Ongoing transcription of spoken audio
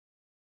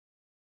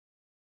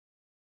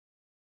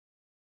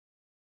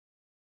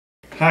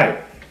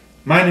Hi,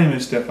 my name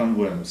is Stephan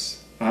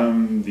Wilmes.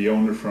 I'm the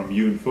owner from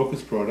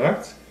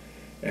YouInFocusProducts,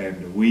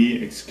 and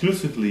we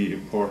exclusively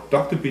import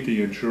Dr. Peter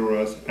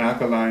Jentschura's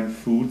Alkaline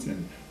Foods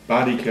and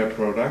body care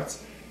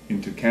products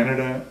into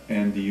Canada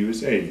and the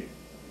USA.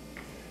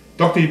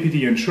 Dr. Peter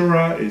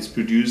Jentschura is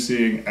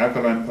producing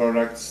alkaline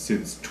products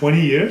since 20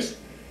 years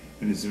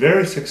and is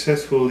very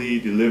successfully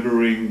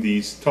delivering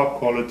these top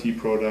quality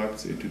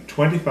products into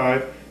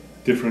 25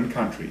 different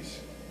countries.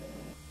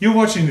 You're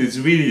watching this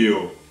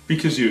video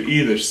because you're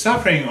either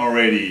suffering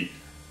already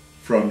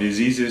from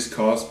diseases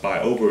caused by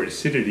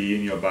over-acidity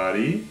in your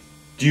body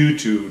due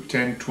to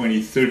 10,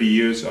 20, 30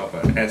 years of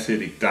an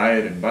acidic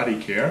diet and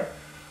body care,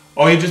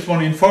 or you just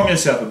want to inform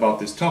yourself about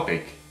this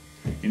topic.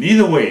 In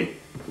either way,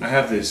 I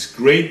have this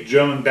great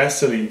German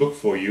best-selling book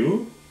for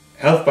you,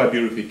 Health by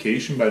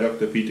Purification by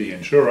Dr. Peter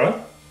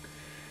Jentschura,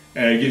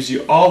 and it gives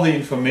you all the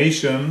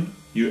information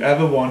you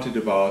ever wanted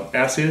about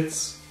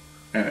acids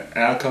and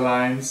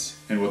alkalines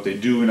and what they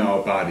do in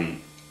our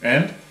body,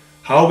 and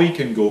how we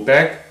can go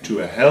back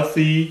to a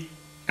healthy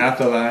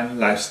alkaline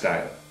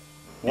lifestyle.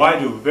 Why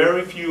do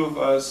very few of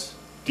us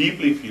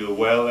deeply feel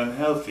well and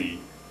healthy?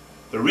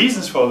 The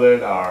reasons for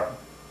that are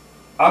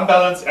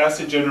unbalanced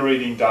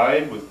acid-generating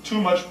diet with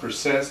too much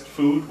processed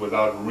food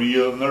without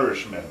real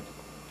nourishment,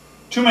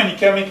 too many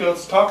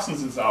chemicals,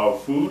 toxins in our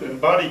food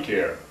and body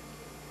care,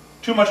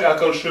 too much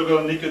alcohol,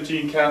 sugar,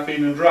 nicotine,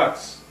 caffeine and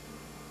drugs,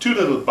 too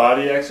little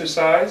body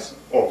exercise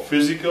or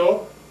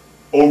physical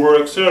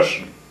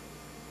overexertion,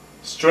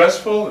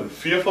 stressful and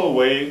fearful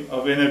way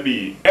of inner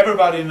being.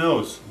 Everybody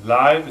knows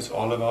life is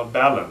all about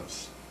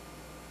balance.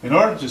 In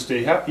order to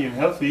stay happy and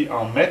healthy,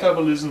 our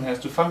metabolism has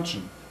to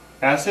function.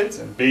 Acids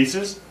and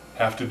bases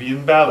have to be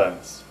in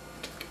balance.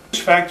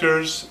 Which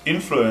factors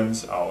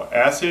influence our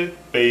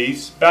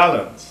acid-base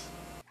balance?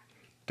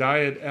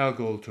 Diet,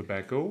 alcohol,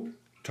 tobacco,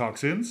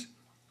 toxins,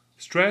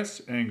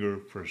 stress, anger,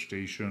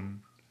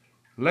 frustration,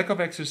 lack of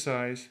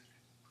exercise,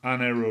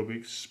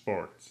 anaerobic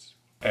sports.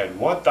 And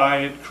what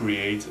diet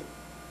creates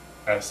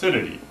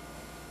acidity?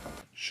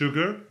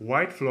 Sugar,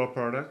 white flour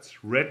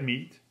products, red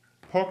meat,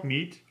 pork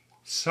meat,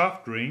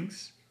 soft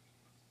drinks,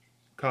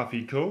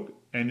 coffee, coke,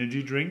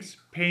 energy drinks,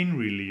 pain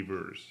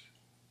relievers.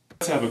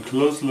 Let's have a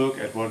close look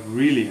at what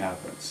really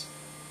happens.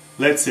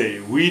 Let's say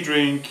we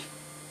drink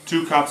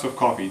 2 cups of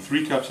coffee,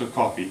 3 cups of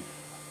coffee.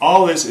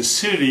 All this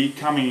acidity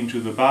coming into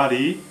the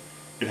body,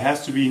 it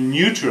has to be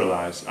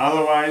neutralized,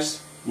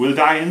 otherwise we'll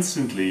die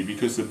instantly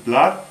because the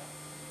blood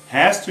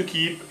has to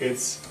keep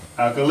its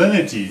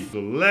alkalinity. To the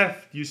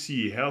left you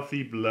see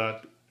healthy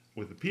blood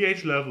with a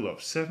pH level of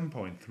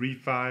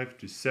 7.35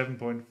 to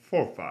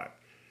 7.45.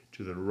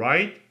 To the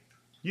right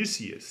you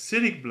see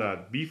acidic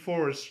blood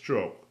before a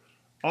stroke.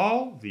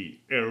 All the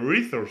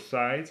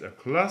erythrocytes are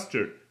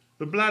clustered.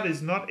 The blood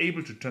is not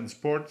able to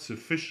transport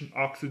sufficient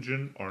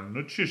oxygen or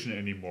nutrition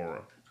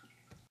anymore.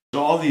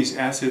 So all these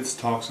acids,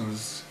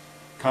 toxins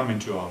come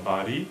into our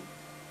body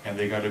and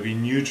they got to be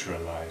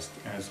neutralized,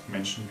 as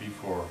mentioned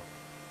before.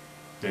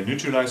 They're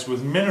neutralized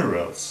with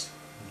minerals.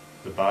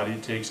 The body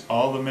takes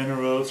all the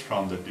minerals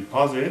from the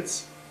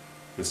deposits,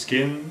 the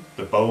skin,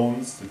 the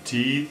bones, the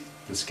teeth,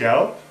 the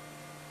scalp,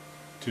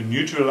 to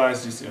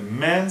neutralize this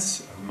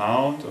immense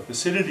amount of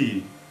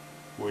acidity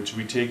which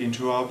we take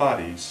into our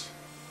bodies.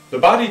 The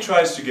body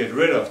tries to get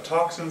rid of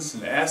toxins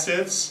and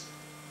acids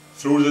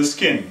through the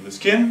skin. The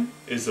skin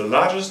is the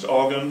largest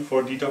organ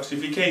for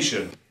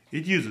detoxification.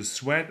 It uses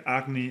sweat,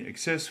 acne,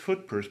 excess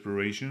foot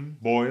perspiration,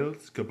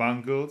 boils,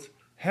 carbuncles,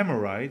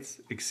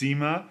 hemorrhoids,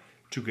 eczema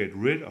to get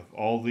rid of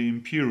all the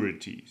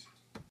impurities.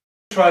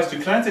 It tries to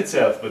cleanse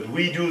itself, but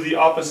we do the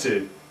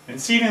opposite. And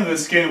sealing the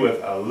skin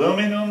with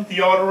aluminum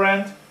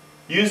deodorant,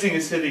 using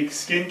acidic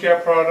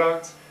skincare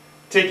products,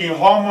 taking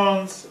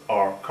hormones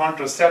or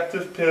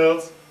contraceptive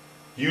pills,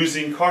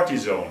 using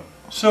cortisone.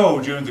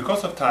 So during the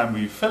course of time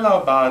we fill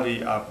our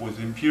body up with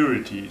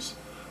impurities.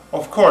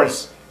 Of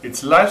course,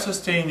 its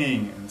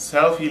life-sustaining and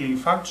self-healing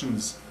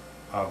functions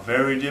are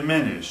very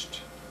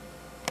diminished.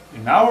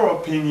 In our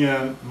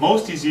opinion,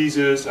 most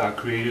diseases are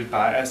created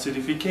by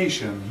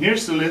acidification.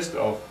 Here's the list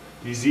of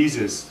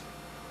diseases: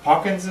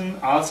 Parkinson,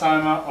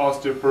 Alzheimer,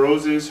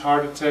 osteoporosis,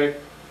 heart attack,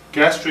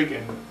 gastric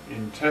and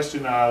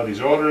intestinal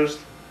disorders,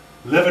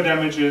 liver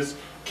damages,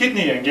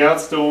 kidney and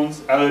gallstones,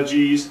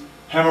 allergies,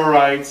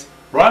 hemorrhoids,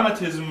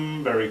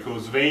 rheumatism,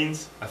 varicose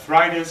veins,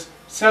 arthritis,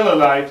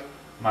 cellulite,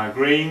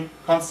 migraine,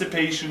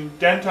 constipation,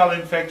 dental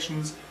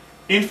infections,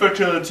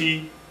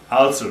 infertility,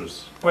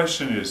 ulcers. The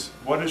question is,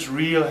 what is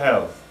real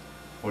health?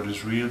 What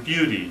is real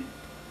beauty?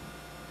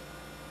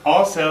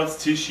 All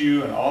cells,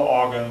 tissue and all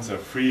organs are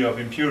free of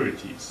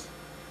impurities.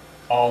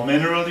 All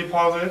mineral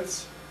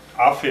deposits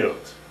are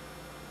filled.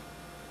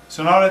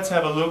 So now let's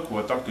have a look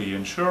what Dr.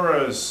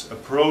 Jentschura's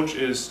approach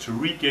is to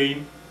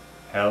regain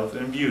health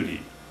and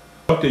beauty.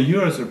 Dr.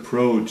 Jentschura's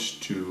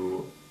approach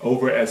to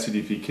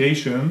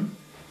over-acidification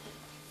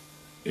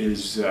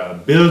is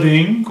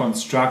building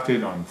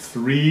constructed on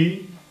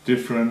 3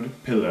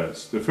 different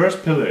pillars. The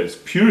first pillar is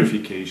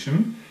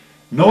purification,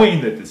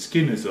 knowing that the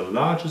skin is the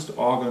largest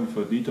organ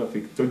for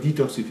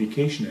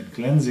detoxification and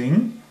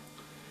cleansing.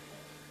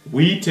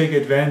 We take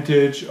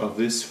advantage of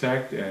this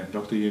fact, and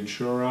Dr.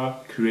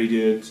 Jentschura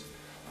created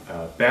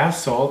bath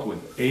salt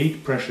with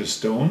 8 precious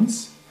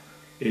stones.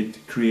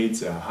 It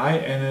creates a high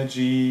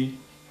energy,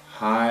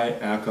 high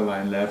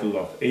alkaline level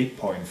of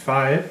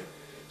 8.5,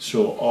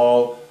 so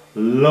all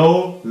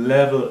low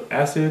level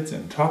acids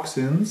and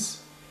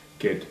toxins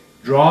get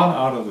drawn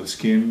out of the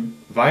skin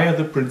via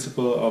the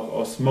principle of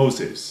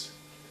osmosis.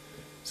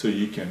 So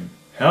you can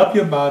help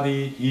your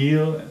body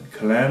heal and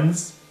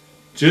cleanse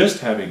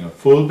just having a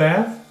full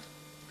bath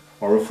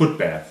or a foot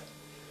bath.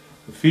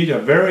 The feet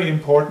are very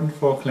important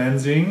for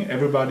cleansing.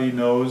 Everybody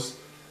knows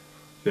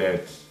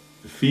that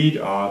the feet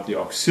are the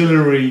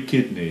auxiliary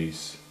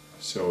kidneys.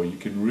 So you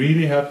can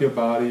really help your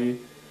body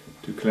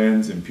to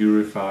cleanse and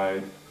purify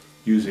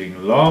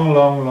using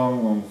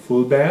long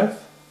full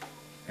bath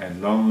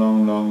and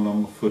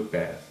long foot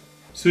bath.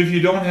 So if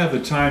you don't have the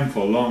time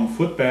for long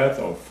foot bath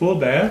or full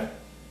bath,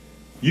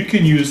 you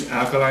can use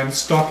alkaline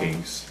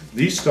stockings.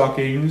 These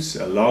stockings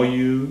allow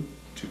you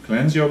to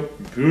cleanse and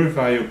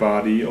purify your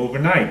body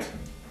overnight.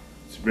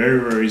 It's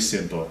very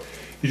simple.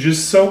 You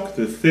just soak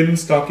the thin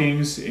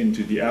stockings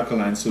into the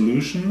alkaline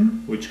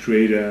solution, which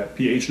create a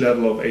pH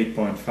level of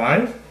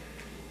 8.5.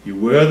 You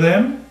wear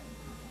them,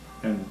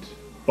 and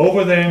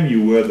over them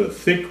you wear the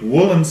thick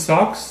woolen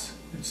socks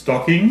and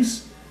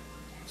stockings,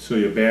 so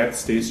your bed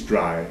stays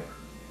dry.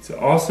 It's an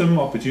awesome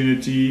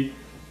opportunity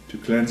to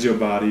cleanse your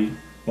body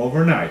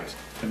overnight.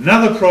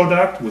 Another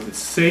product with the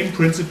same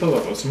principle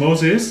of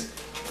osmosis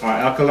are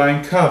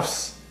alkaline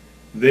cuffs.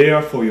 They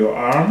are for your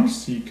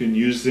arms. You can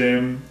use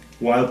them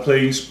while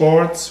playing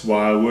sports,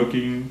 while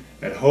working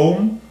at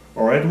home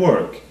or at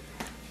work.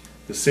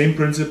 The same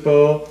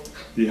principle,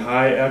 the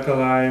high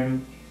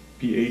alkaline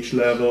pH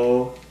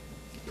level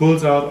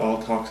pulls out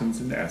all toxins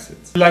and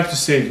acids. If you like to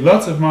save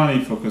lots of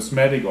money for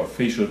cosmetic or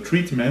facial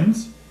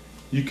treatments,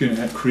 you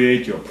can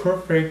create your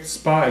perfect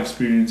spa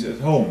experience at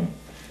home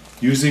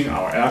using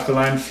our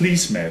alkaline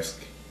fleece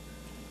mask.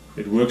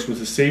 It works with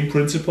the same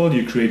principle.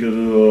 You create a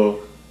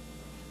little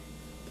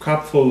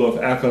cup full of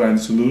alkaline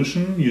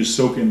solution, you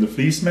soak in the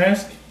fleece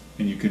mask,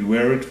 and you can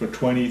wear it for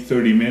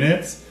 20-30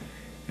 minutes,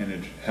 and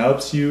it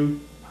helps you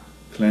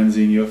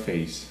cleansing your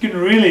face. You can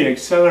really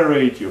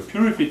accelerate your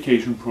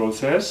purification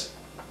process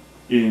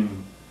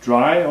in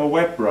dry or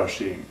wet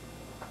brushing.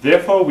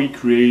 Therefore we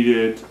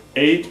created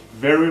 8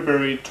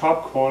 very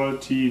top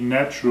quality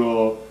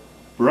natural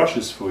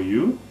brushes for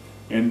you,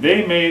 and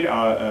they made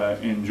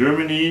in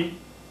Germany,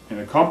 in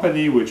a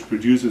company which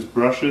produces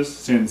brushes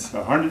since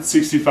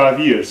 165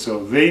 years,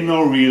 so they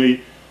know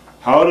really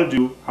how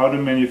to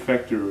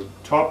manufacture a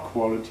top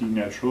quality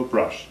natural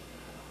brush.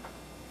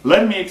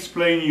 Let me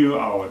explain you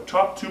our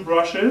top 2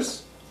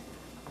 brushes.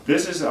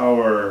 This is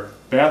our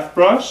bath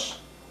brush,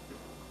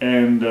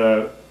 and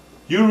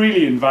you're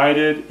really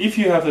invited, if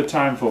you have the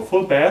time for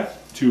full bath,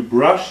 to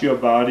brush your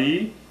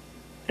body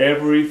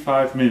every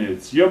 5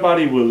 minutes. Your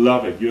body will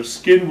love it, your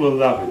skin will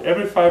love it.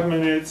 Every 5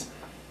 minutes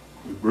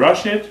you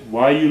brush it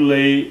while you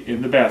lay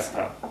in the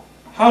bathtub.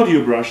 How do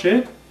you brush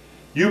it?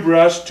 You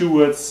brush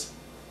towards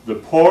the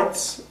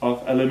ports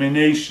of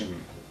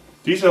elimination.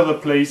 These are the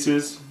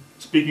places,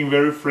 speaking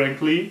very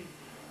frankly,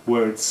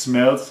 where it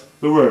smells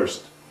the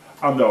worst.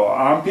 Under our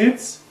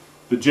armpits,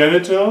 the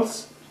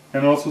genitals,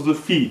 and also the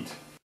feet.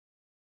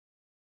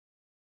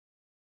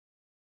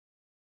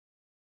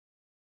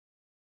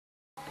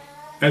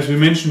 As we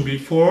mentioned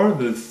before,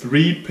 the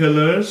 3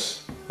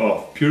 pillars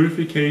of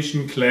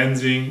purification,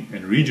 cleansing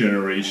and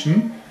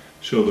regeneration.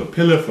 So the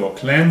pillar for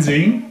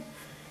cleansing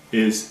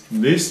is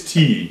this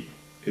tea.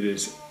 It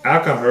is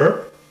Alka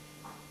herb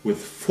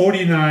with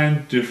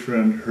 49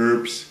 different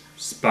herbs,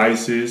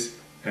 spices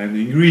and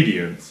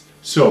ingredients.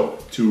 So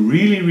to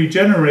really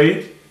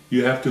regenerate,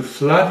 you have to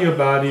flood your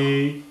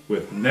body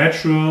with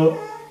natural,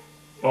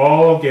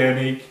 all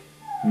organic,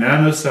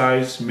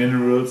 nano-sized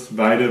minerals,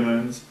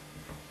 vitamins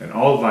and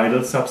all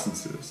vital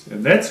substances.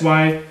 And that's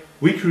why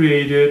we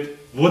created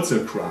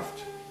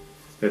Wurzelkraft.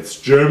 That's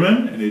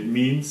German and it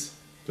means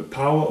the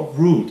power of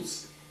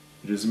roots.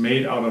 It is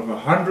made out of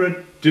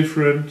 100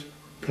 different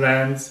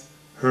plants,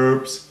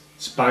 herbs,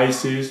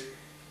 spices.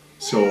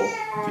 So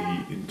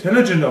the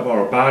intelligence of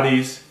our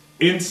bodies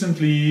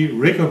instantly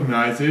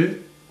recognizes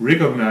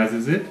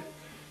it,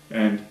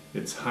 and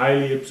it's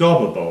highly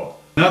absorbable.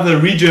 Another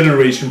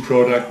regeneration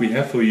product we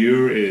have for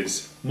you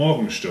is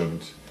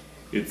Morgenstund.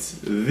 It's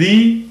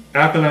the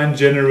alkaline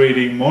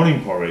generating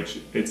morning porridge.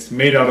 It's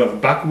made out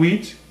of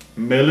buckwheat,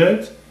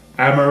 millet,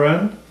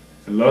 amaranth,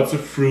 and lots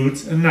of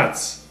fruits and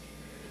nuts.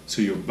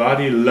 So your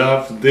body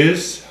loves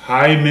this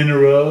high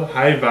mineral,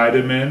 high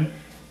vitamin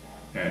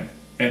and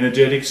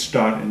energetic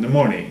start in the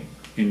morning.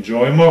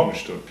 Enjoy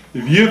Morgenstund.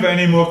 If you have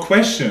any more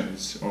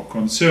questions or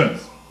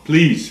concerns,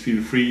 please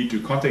feel free to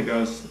contact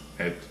us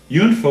at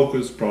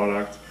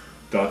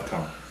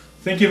YouInFocusProducts.com.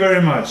 Thank you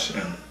very much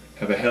and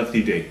have a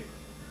healthy day.